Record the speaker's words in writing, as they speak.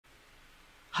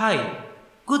Hi,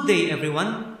 good day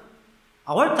everyone.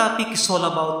 Our topic is all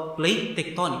about plate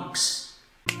tectonics.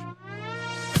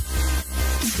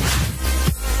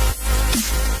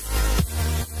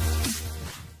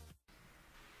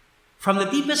 From the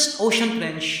deepest ocean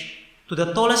trench to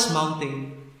the tallest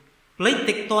mountain, plate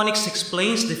tectonics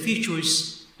explains the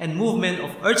features and movement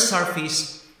of Earth's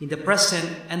surface in the present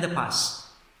and the past.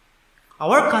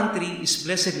 Our country is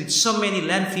blessed with so many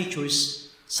land features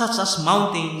such as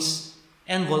mountains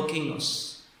and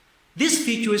volcanoes. These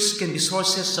features can be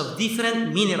sources of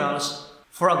different minerals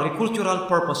for agricultural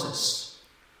purposes.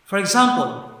 For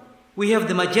example, we have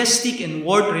the majestic and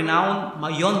world-renowned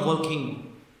Mayon volcano.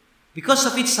 Because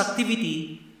of its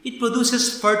activity, it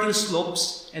produces fertile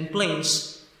slopes and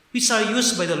plains which are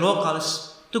used by the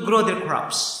locals to grow their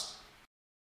crops.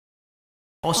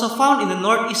 Also found in the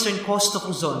northeastern coast of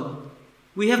Luzon,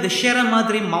 we have the Sierra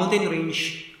Madre mountain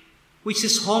range, which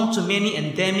is home to many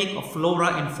endemic of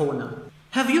flora and fauna.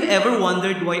 Have you ever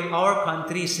wondered why our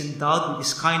country is endowed with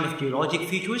this kind of geologic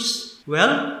features?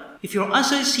 Well, if your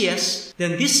answer is yes,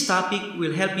 then this topic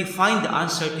will help you find the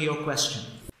answer to your question.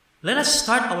 Let us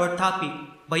start our topic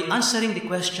by answering the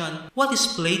question, what is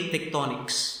plate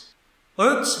tectonics?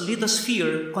 Earth's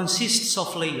lithosphere consists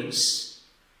of layers,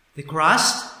 the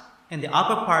crust and the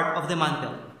upper part of the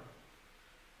mantle.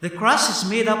 The crust is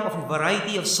made up of a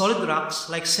variety of solid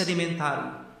rocks like sedimentary,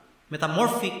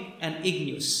 metamorphic, and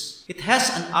igneous. It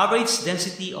has an average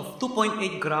density of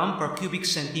 2.8 gram per cubic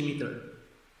centimeter,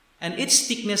 and its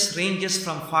thickness ranges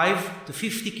from 5 to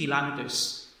 50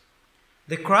 kilometers.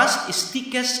 The crust is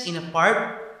thickest in a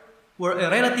part where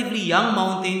a relatively young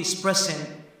mountain is present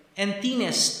and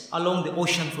thinnest along the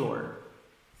ocean floor.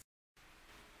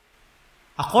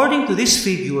 According to this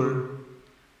figure,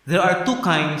 there are two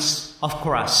kinds of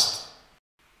crust: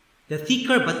 the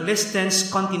thicker but less dense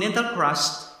continental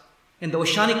crust and the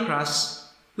oceanic crust,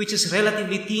 which is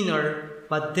relatively thinner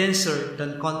but denser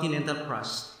than continental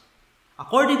crust.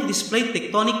 According to this plate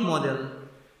tectonic model,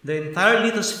 the entire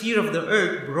lithosphere of the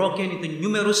Earth broken into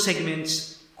numerous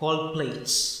segments called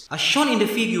plates. As shown in the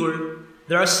figure,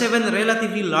 there are 7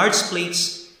 relatively large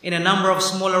plates and a number of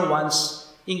smaller ones,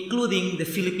 including the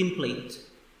Philippine plate.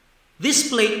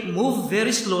 This plate moves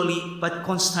very slowly but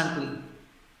constantly,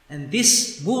 and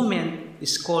this movement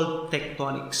is called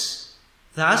tectonics.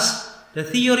 Thus, the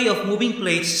theory of moving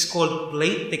plates is called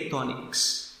plate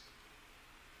tectonics.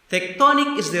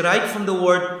 Tectonic is derived from the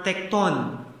word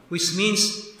tecton, which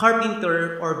means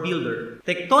carpenter or builder.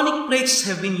 Tectonic plates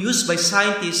have been used by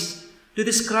scientists to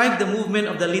describe the movement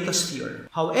of the lithosphere.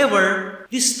 However,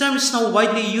 this term is now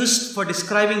widely used for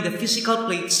describing the physical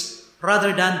plates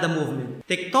rather than the movement.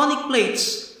 Tectonic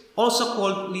plates, also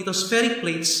called lithospheric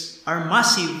plates, are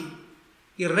massive,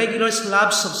 irregular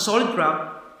slabs of solid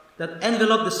rock that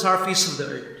envelop the surface of the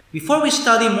Earth. Before we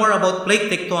study more about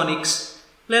plate tectonics,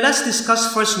 let us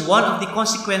discuss first one of the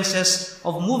consequences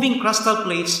of moving crustal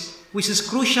plates, which is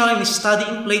crucial in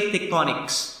studying plate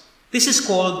tectonics. This is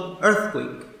called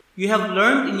earthquake. You have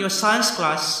learned in your science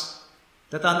class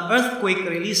that an earthquake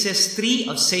releases 3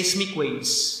 of seismic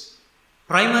waves: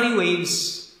 primary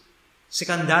waves,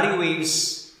 secondary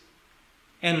waves,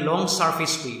 and long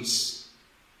surface waves.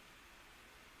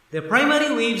 The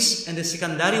primary waves and the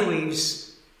secondary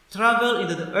waves travel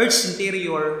into the Earth's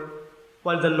interior,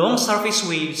 while the long surface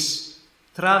waves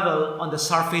travel on the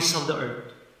surface of the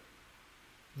Earth.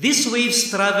 These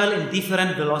waves travel in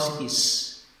different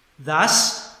velocities.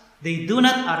 Thus, they do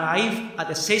not arrive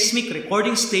at a seismic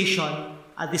recording station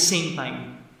at the same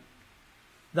time.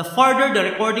 The farther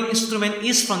the recording instrument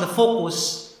is from the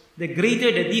focus, the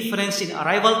greater the difference in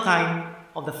arrival time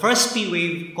of the first P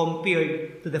wave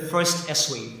compared to the first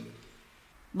S wave.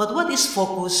 But what is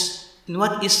focus and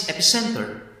what is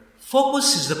epicenter?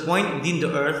 Focus is the point within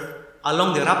the Earth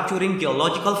along the rupturing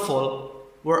geological fault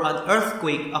where an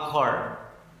earthquake occurred,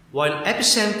 while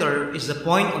epicenter is the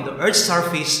point on the Earth's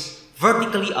surface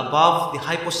vertically above the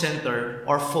hypocenter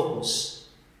or focus.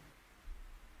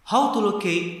 How to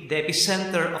locate the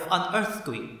epicenter of an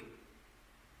earthquake?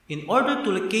 In order to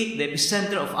locate the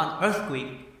epicenter of an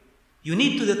earthquake, you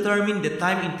need to determine the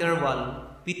time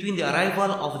interval between the arrival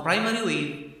of the primary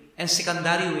wave and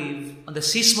secondary wave on the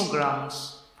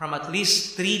seismograms from at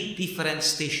least 3 different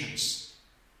stations.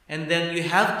 And then you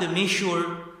have to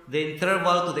measure the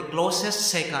interval to the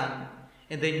closest second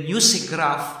and then use a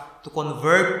graph to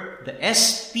convert the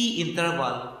SP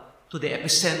interval to the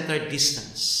epicenter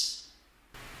distance.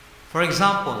 For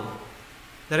example,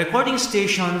 the recording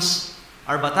stations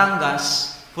are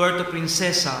Batangas, Puerto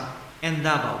Princesa, and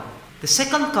Davao. The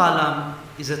second column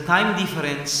is the time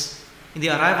difference in the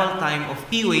arrival time of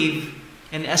P wave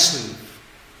and S wave,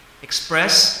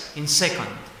 expressed in second.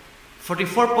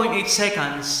 44.8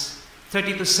 seconds,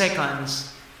 32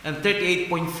 seconds, and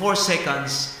 38.4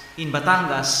 seconds in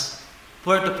Batangas,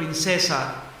 Puerto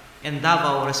Princesa, and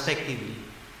Davao respectively.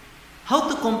 How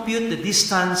to compute the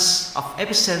distance of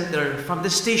epicenter from the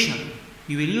station?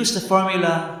 We will use the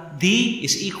formula D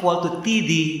is equal to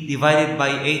TD divided by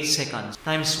 8 seconds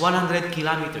times 100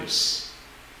 kilometers.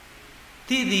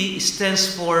 TD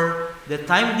stands for the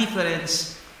time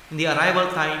difference in the arrival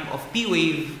time of P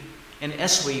wave and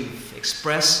S wave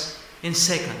expressed in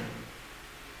second.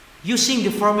 Using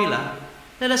the formula,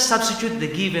 let us substitute the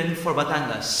given for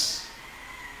Batangas.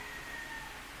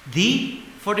 D,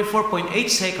 44.8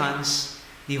 seconds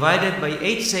divided by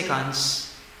 8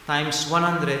 seconds times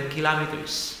 100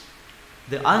 kilometers.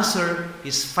 The answer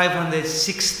is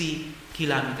 560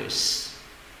 kilometers.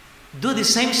 Do the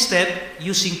same step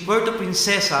using Puerto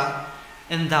Princesa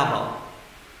and Davao.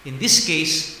 In this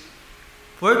case,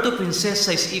 Puerto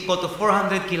Princesa is equal to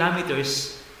 400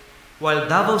 kilometers, while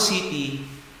Davao City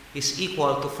is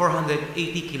equal to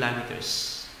 480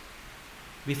 kilometers.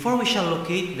 Before we shall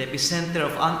locate the epicenter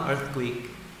of an earthquake,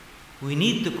 we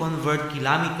need to convert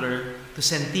kilometer to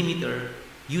centimeter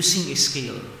using a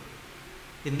scale.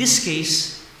 In this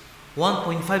case,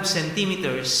 1.5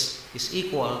 centimeters is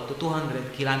equal to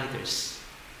 200 kilometers.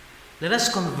 Let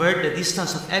us convert the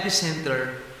distance of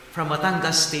epicenter from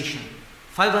Batangas Station.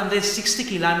 560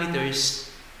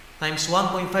 kilometers times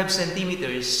 1.5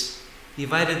 centimeters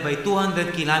divided by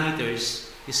 200 kilometers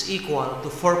is equal to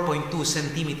 4.2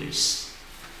 centimeters.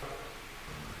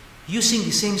 Using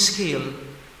the same scale,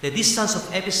 the distance of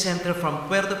epicenter from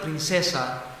Puerto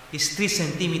Princesa is 3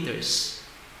 centimeters,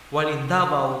 while in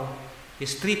Davao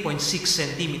is 3.6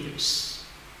 centimeters.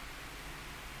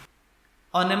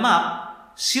 On a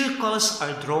map, circles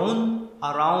are drawn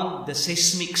around the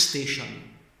seismic station.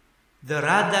 The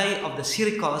radii of the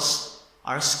circles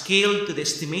are scaled to the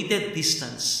estimated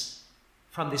distance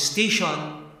from the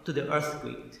station to the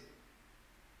earthquake.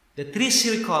 The 3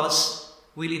 circles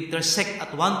will intersect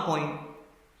at one point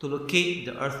to locate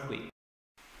the earthquake.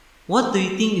 What do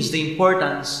you think is the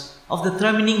importance of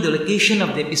determining the location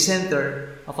of the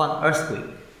epicenter of an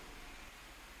earthquake?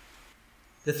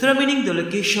 Determining the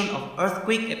location of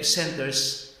earthquake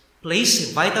epicenters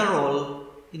plays a vital role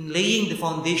in laying the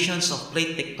foundations of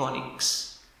plate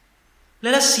tectonics.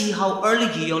 Let us see how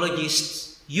early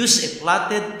geologists used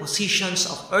plotted positions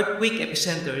of earthquake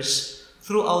epicenters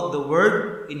throughout the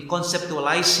world in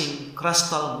conceptualizing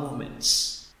crustal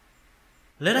movements.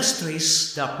 Let us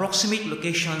trace the approximate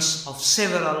locations of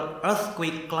several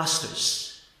earthquake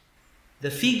clusters.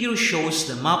 The figure shows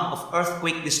the map of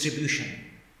earthquake distribution.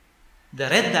 The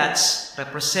red dots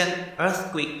represent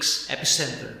earthquakes'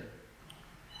 epicenter.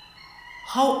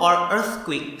 How are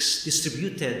earthquakes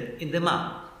distributed in the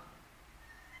map?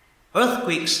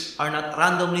 Earthquakes are not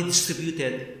randomly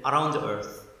distributed around the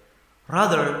earth.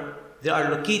 Rather, they are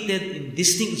located in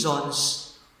distinct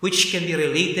zones which can be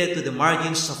related to the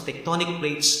margins of tectonic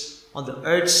plates on the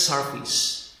Earth's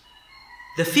surface.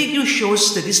 The figure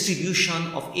shows the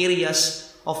distribution of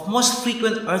areas of most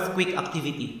frequent earthquake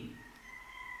activity.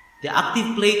 The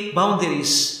active plate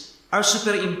boundaries are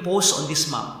superimposed on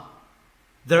this map.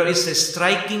 There is a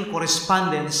striking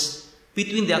correspondence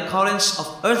between the occurrence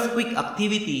of earthquake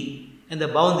activity and the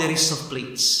boundaries of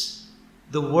plates.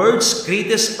 The world's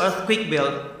greatest earthquake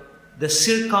belt, the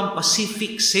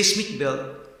Circum-Pacific Seismic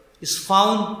Belt, is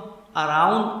found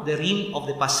around the rim of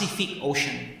the Pacific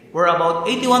Ocean, where about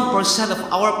 81%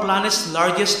 of our planet's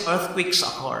largest earthquakes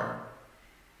occur.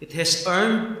 It has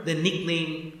earned the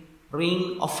nickname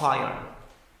Ring of Fire.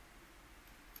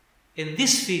 In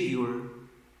this figure,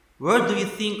 where do you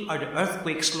think are the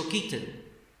earthquakes located?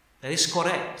 That is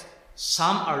correct.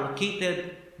 Some are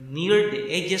located near the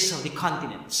edges of the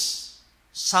continents.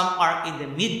 Some are in the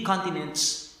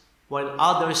mid-continents, while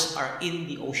others are in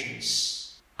the oceans.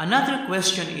 Another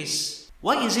question is,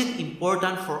 why is it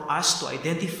important for us to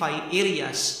identify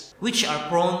areas which are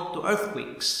prone to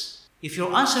earthquakes? If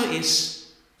your answer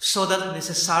is, so that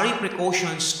necessary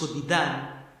precautions could be done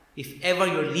if ever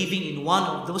you're living in one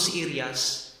of those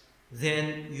areas,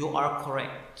 then you are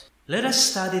correct. Let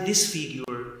us study this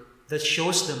figure that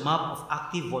shows the map of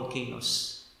active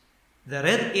volcanoes. The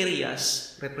red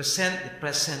areas represent the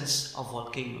presence of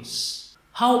volcanoes.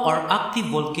 How are active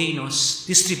volcanoes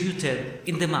distributed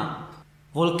in the map?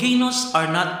 Volcanoes are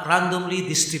not randomly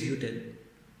distributed.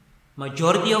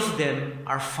 Majority of them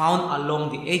are found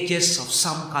along the edges of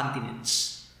some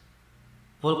continents.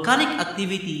 Volcanic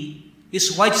activity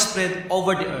is widespread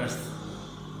over the earth,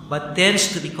 but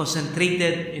tends to be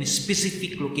concentrated in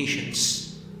specific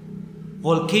locations.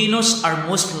 Volcanoes are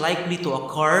most likely to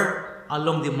occur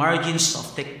along the margins of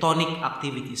tectonic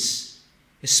activities.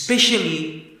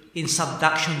 especially in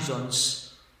subduction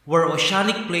zones where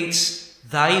oceanic plates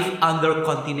dive under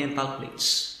continental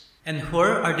plates. And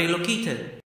where are they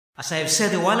located? As I have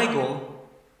said a while ago,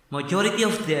 majority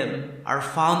of them are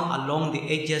found along the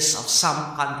edges of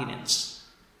some continents,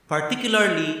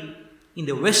 particularly in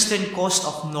the western coast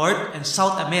of North and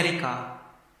South America,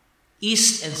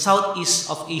 east and southeast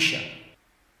of Asia.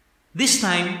 This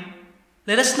time,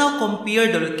 let us now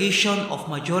compare the location of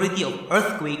majority of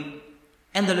earthquakes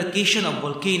and the location of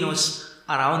volcanoes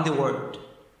around the world.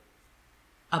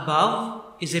 Above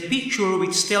is a picture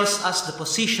which tells us the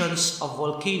positions of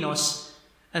volcanoes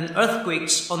and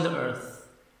earthquakes on the earth.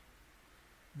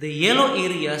 The yellow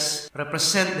areas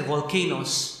represent the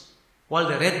volcanoes, while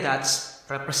the red dots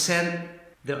represent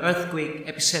the earthquake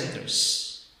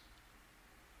epicenters.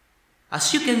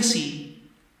 As you can see,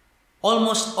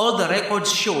 almost all the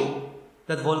records show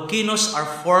that volcanoes are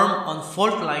formed on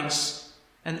fault lines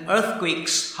and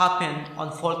earthquakes happen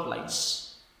on fault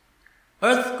lines.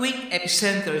 Earthquake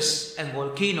epicenters and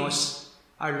volcanoes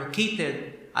are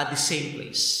located at the same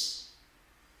place.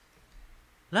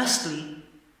 Lastly,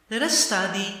 let us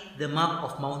study the map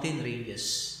of mountain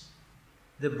ranges.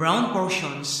 The brown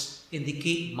portions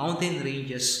indicate mountain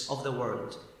ranges of the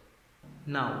world.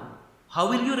 Now, how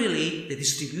will you relate the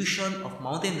distribution of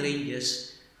mountain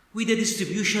ranges with the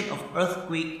distribution of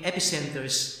earthquake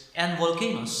epicenters and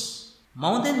volcanoes?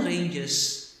 Mountain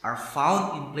ranges are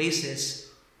found in places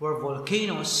where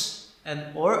volcanoes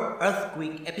and/or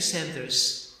earthquake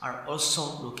epicenters are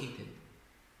also located.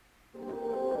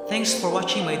 Thanks for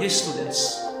watching, my dear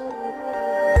students.